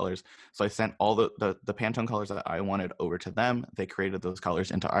digital colors. So I sent all the Pantone colors that I wanted over to them. They created those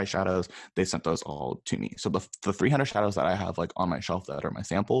colors into eyeshadows. They sent those all to me. So the 300 shadows that I have like on my shelf that are my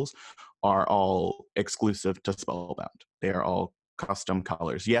samples are all exclusive to Spellbound. They are all custom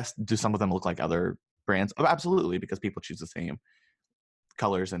colors. Yes, do some of them look like other brands? Oh, absolutely, because people choose the same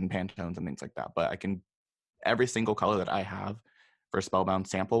colors and Pantones and things like that. But every single color that I have for Spellbound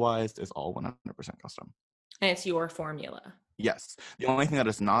sample wise is all 100% custom. And it's your formula. Yes. The only thing that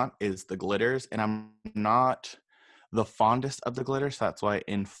is not is the glitters, and I'm not the fondest of the glitters. So that's why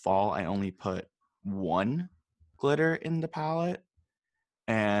in fall I only put one glitter in the palette.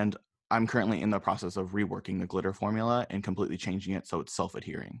 And I'm currently in the process of reworking the glitter formula and completely changing it so it's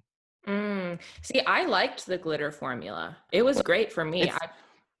self-adhering. See, I liked the glitter formula. It was great for me. It's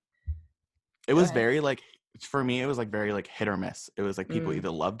it Go was ahead. very like, for me it was like very like hit or miss. It was like people Mm, either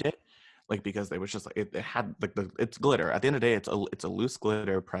loved it, like because they was just like it had like it's glitter. At the end of the day, it's a loose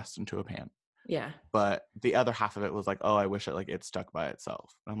glitter pressed into a pan. yeah. But the other half of it was like, oh, I wish it stuck by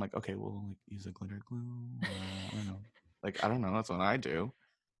itself. And I'm like, okay, well, like use a glitter glue. I don't know. Like I don't know. That's what I do.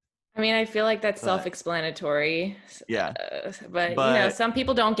 I mean, I feel like that's But self-explanatory, yeah, but but some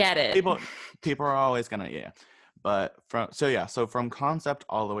people don't get it. people people are always gonna, yeah. But from concept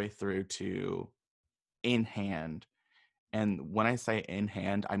all the way through to in hand. And when I say in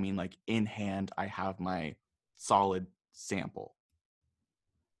hand, I mean like in hand, I have my solid sample,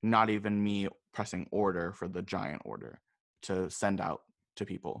 not even me pressing order for the giant order to send out to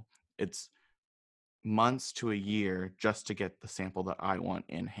people. It's months to a year just to get the sample that I want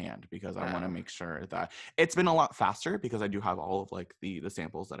in hand, because I want to Wow. make sure that it's been a lot faster because I do have all of like the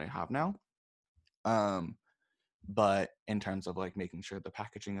samples that I have now. But in terms of like making sure the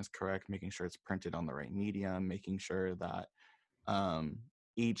packaging is correct, making sure it's printed on the right medium, making sure that um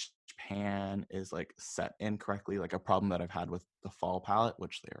each pan is like set in correctly. Like a problem that I've had with the fall palette,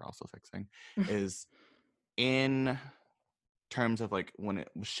 which they are also fixing, is in terms of like when it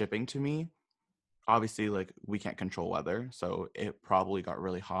was shipping to me, obviously like we can't control weather, so it probably got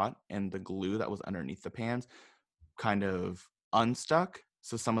really hot and the glue that was underneath the pans kind of unstuck,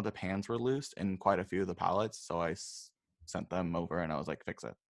 so some of the pans were loose in quite a few of the pallets, so I sent them over and I was like, fix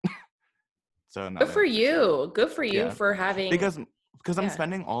it. So now Good they for have to fix it. you. Good for you Yeah, for having, because I'm yeah.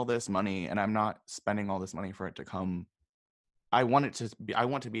 spending all this money and I'm not spending all this money for it to come. I want it to be, I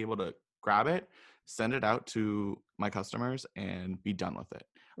want to be able to grab it, send it out to my customers and be done with it.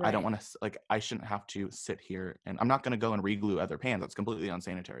 I don't Right. want to like, I shouldn't have to sit here, and I'm not going to go and re-glue other pans. That's completely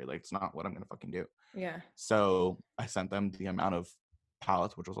unsanitary. Like, it's not what I'm going to fucking do. Yeah. So I sent them the amount of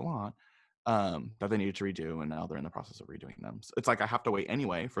pallets, which was a lot, that they needed to redo, and now they're in the process of redoing them. So it's like I have to wait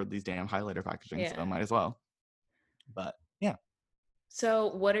anyway for these damn highlighter packaging, so I Yeah. might as well. But yeah. So,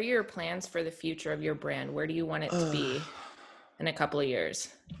 what are your plans for the future of your brand? Where do you want it to be in a couple of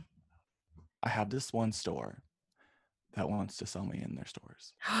years? I have this one store that wants to sell me in their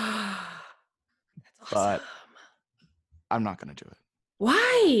stores, That's awesome. but I'm not going to do it.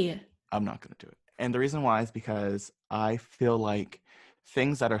 Why? I'm not going to do it. And the reason why is because I feel like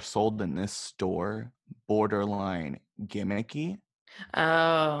things that are sold in this store borderline gimmicky,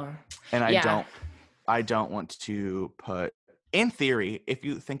 Oh, and yeah. I don't want to put, in theory, if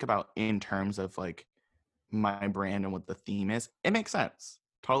you think about in terms of like my brand and what the theme is, it makes sense.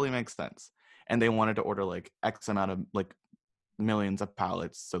 Totally makes sense. And they wanted to order like X amount of like millions of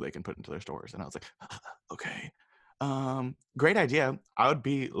pallets so they can put into their stores. And I was like, okay. Great idea. I would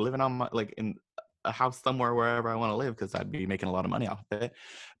be living on my like in a house somewhere wherever I want to live, because I'd be making a lot of money off of it.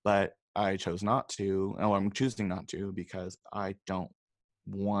 But I chose not to, or I'm choosing not to, because I don't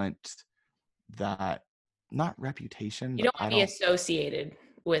want that, not reputation, You but don't want to be associated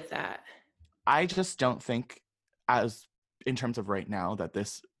with that. I just don't think, as in terms of right now, that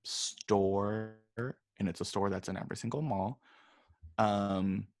this store, and it's a store that's in every single mall,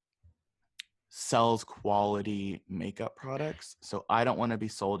 um sells quality makeup products. So I don't want to be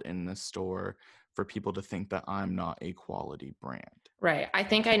sold in this store for people to think that I'm not a quality brand. Right. I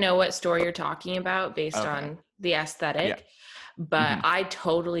think I know what store you're talking about based Okay. on the Yeah. aesthetic, but Hmm. I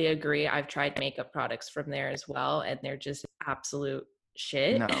totally agree. I've tried makeup products from there as well, and they're just absolute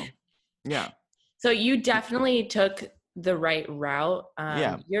shit. No. Yeah. So you definitely took the right route.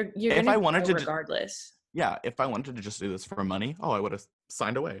 Yeah. You're If gonna I wanted grow to, regardless. yeah, if I wanted to just do this for money, oh, I would have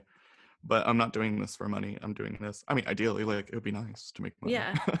signed away. But I'm not doing this for money. I'm doing this. I mean, ideally, like it would be nice to make money,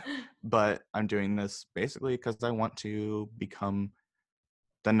 Yeah. but I'm doing this basically because I want to become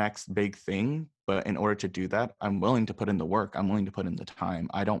the next big thing. But in order to do that, I'm willing to put in the work. I'm willing to put in the time.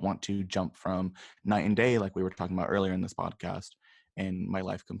 I don't want to jump from night and day, like we were talking about earlier in this podcast, and my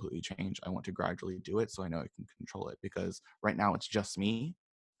life completely change. I want to gradually do it so I know I can control it, because right now it's just me.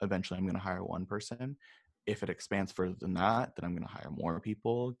 Eventually, I'm going to hire one person. If it expands further than that, then I'm going to hire more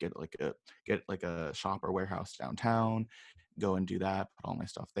people, get like a shop or warehouse downtown, go and do that, put all my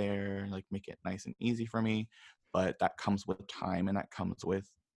stuff there, like make it nice and easy for me. But that comes with time, and that comes with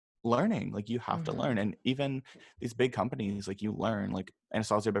learning. Like you have to Mhm. learn. And even these big companies, like you learn, like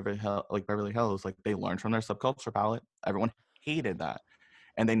Anastasia Beverly Hills, like they learned from their subculture palette. Everyone hated that,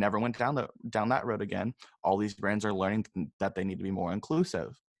 and they never went down that road again. All these brands are learning that they need to be more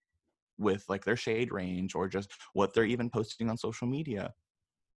inclusive with like their shade range, or just what they're even posting on social media.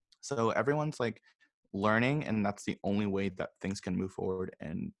 So everyone's like learning, and that's the only way that things can move forward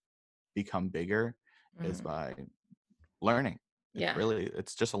and become bigger, is Mhm. by learning. Yeah.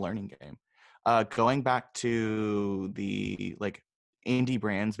 It's just a learning game. Going back to the like indie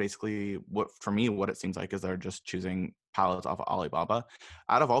brands, basically what for me, what it seems like is they're just choosing palettes off of Alibaba.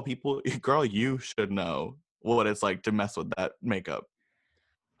 Out of all people, girl, you should know what it's like to mess with that makeup.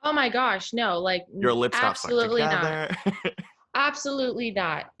 Oh my gosh, no, like Your lips got stuck absolutely not. together. Absolutely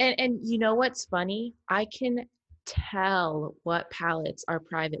not. And you know what's funny? I can tell what palettes are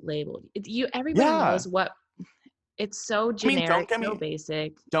private labeled. Everybody Yeah. knows what, it's so I mean, generic, so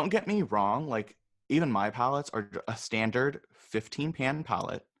basic. don't get me wrong, like even my palettes are a standard 15 pan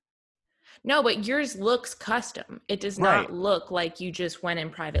palette. No, but yours looks custom. It does not Right. look like you just went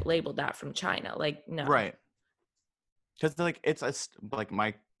and private labeled that from China. Like, no. Right. Because like it's like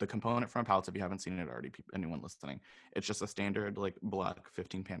my the component front palettes, if you haven't seen it already, anyone listening, it's just a standard like black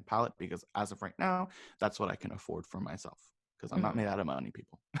 15 pan palette, because as of right now, that's what I can afford for myself, because I'm not made out of money,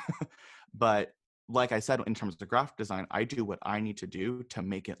 people. But like I said, in terms of graphic design, I do what I need to do to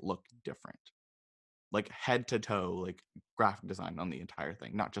make it look different, like head to toe, like graphic design on the entire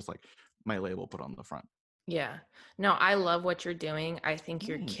thing, not just like my label put on the front. Yeah. No, I love what you're doing. I think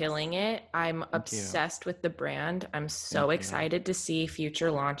you're Thanks. killing it. I'm Thank you. obsessed with the brand. I'm so Thank you. excited to see future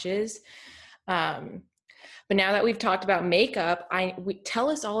launches. Um, but now that we've talked about makeup, tell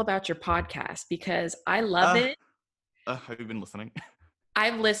us all about your podcast, because I love it. Have you been listening?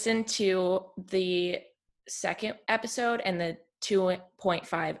 I've listened to the second episode and the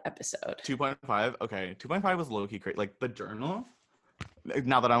 2.5 episode. 2.5. Okay. 2.5 was low-key great. Like the journal,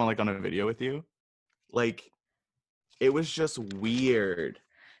 now that I'm like on a video with you, like it was just weird.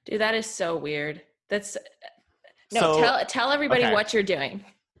 Dude, that is so weird. So Tell everybody okay. what you're doing.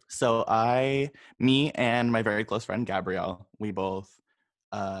 So me and my very close friend Gabrielle, we both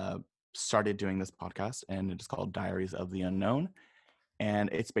started doing this podcast, and it's called Diaries of the Unknown. And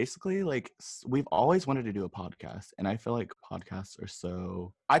it's basically like, we've always wanted to do a podcast, and I feel like podcasts are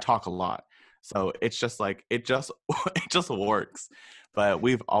so, I talk a lot, so it's just like it just works. But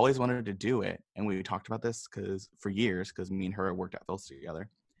we've always wanted to do it, and we talked about this for years, because me and her worked at Phil's together,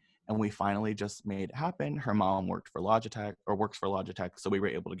 and we finally just made it happen. Her mom works for Logitech, so we were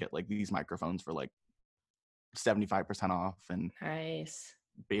able to get like these microphones for like 75% off, and Nice.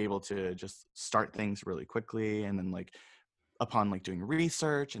 be able to just start things really quickly. And then like upon like doing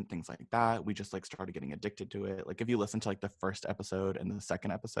research and things like that, we just like started getting addicted to it. Like if you listen to like the first episode and the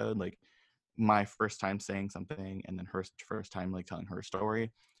second episode, like my first time saying something and then her first time like telling her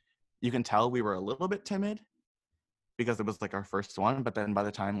story, you can tell we were a little bit timid, because it was like our first one. But then by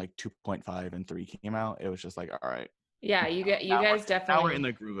the time like 2.5 and 3 came out, it was just like, all right. Yeah, you guys definitely. Now we're in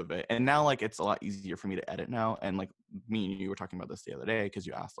the groove of it, and now like it's a lot easier for me to edit now. And like me and you were talking about this the other day, because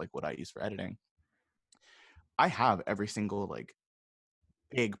you asked like what I use for editing. I have every single like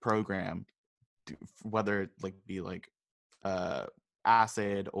big program, whether it like be like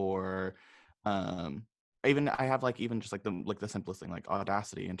Acid or even I have like even just like the simplest thing like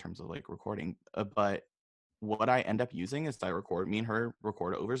Audacity in terms of like recording. But what I end up using is me and her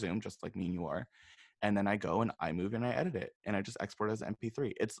record over Zoom, just like me and you are. And then I go and I move and I edit it, and I just export it as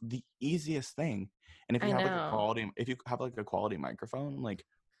MP3. It's the easiest thing. And if you have like a quality microphone, like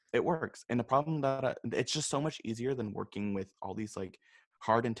it works. And the problem it's just so much easier than working with all these like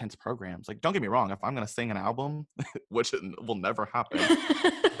hard, intense programs. Like, don't get me wrong, if I'm going to sing an album, which will never happen,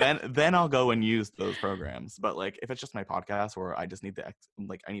 then I'll go and use those programs. But like, if it's just my podcast where I just need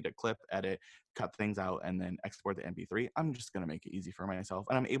I need to clip, edit, cut things out, and then export the MP3, I'm just going to make it easy for myself.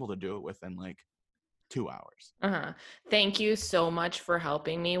 And I'm able to do it within like 2 hours. Thank you so much for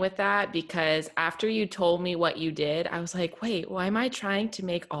helping me with that, because after you told me what you did, I was like, wait, why am I trying to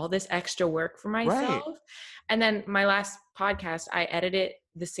make all this extra work for myself? Right. And then my last podcast, I edited it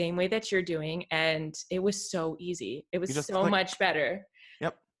the same way that you're doing, and it was so easy. It was so much better.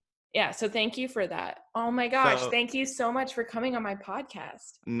 Yep. Yeah. So thank you for that. Oh my gosh. Thank you so much for coming on my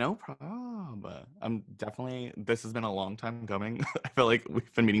podcast. No problem. This has been a long time coming. I feel like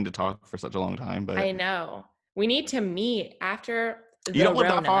we've been meaning to talk for such a long time, but I know. We need to meet after the You don't live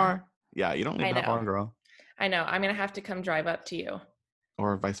Rona. that far. Yeah, you don't live that far, girl. I know. I'm going to have to come drive up to you.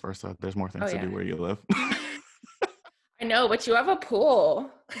 Or vice versa. There's more things to do where you live. I know, but you have a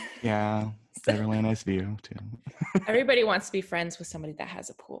pool. Yeah, it's a really nice view too. Everybody wants to be friends with somebody that has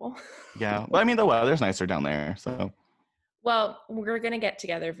a pool. Yeah, well, I mean, the weather's nicer down there, so. Well, we're going to get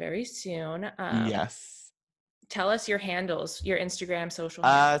together very soon. Yes. Tell us your handles, your Instagram, social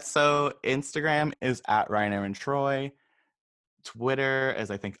handles. So Instagram is at Ryan Aaron Troy. Twitter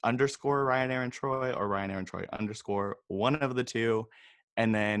is, I think, _ Ryan Aaron Troy or Ryan Aaron Troy _ one of the two.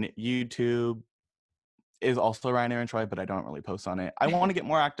 And then YouTube is also Ryan Aaron Troy, but I don't really post on it. I want to get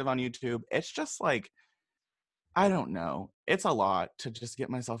more active on YouTube. It's just like, I don't know. It's a lot to just get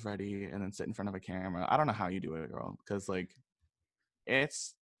myself ready and then sit in front of a camera. I don't know how you do it, girl, because like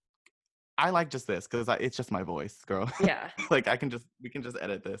I like just this because it's just my voice, girl. Yeah. Like we can just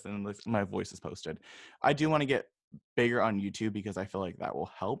edit this and my voice is posted. I do want to get bigger on YouTube because I feel like that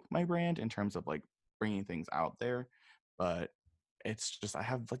will help my brand in terms of like bringing things out there. But it's just, I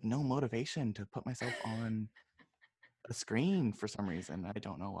have like no motivation to put myself on a screen for some reason. I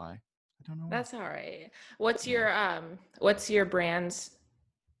don't know why. That's all right. What's your brand's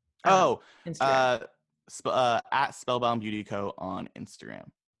Instagram? At Spellbound Beauty Co. on Instagram.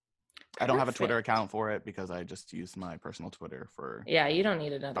 I don't have a Twitter Perfect. account for it because I just use my personal Twitter for Yeah, you don't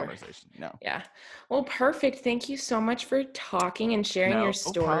need another. conversation. No. Yeah. Well, perfect. Thank you so much for talking and sharing your No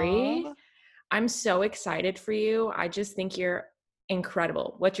story. problem. I'm so excited for you. I just think you're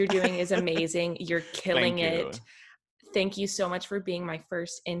incredible. What you're doing is amazing. You're killing Thank you. it. Thank you so much for being my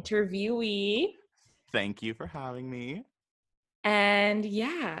first interviewee. Thank you for having me. And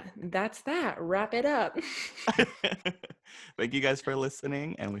yeah, that's that. Wrap it up. Thank you guys for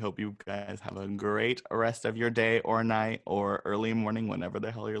listening, and we hope you guys have a great rest of your day or night or early morning, whenever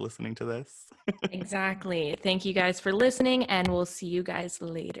the hell you're listening to this. Exactly. Thank you guys for listening, and we'll see you guys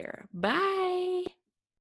later. Bye.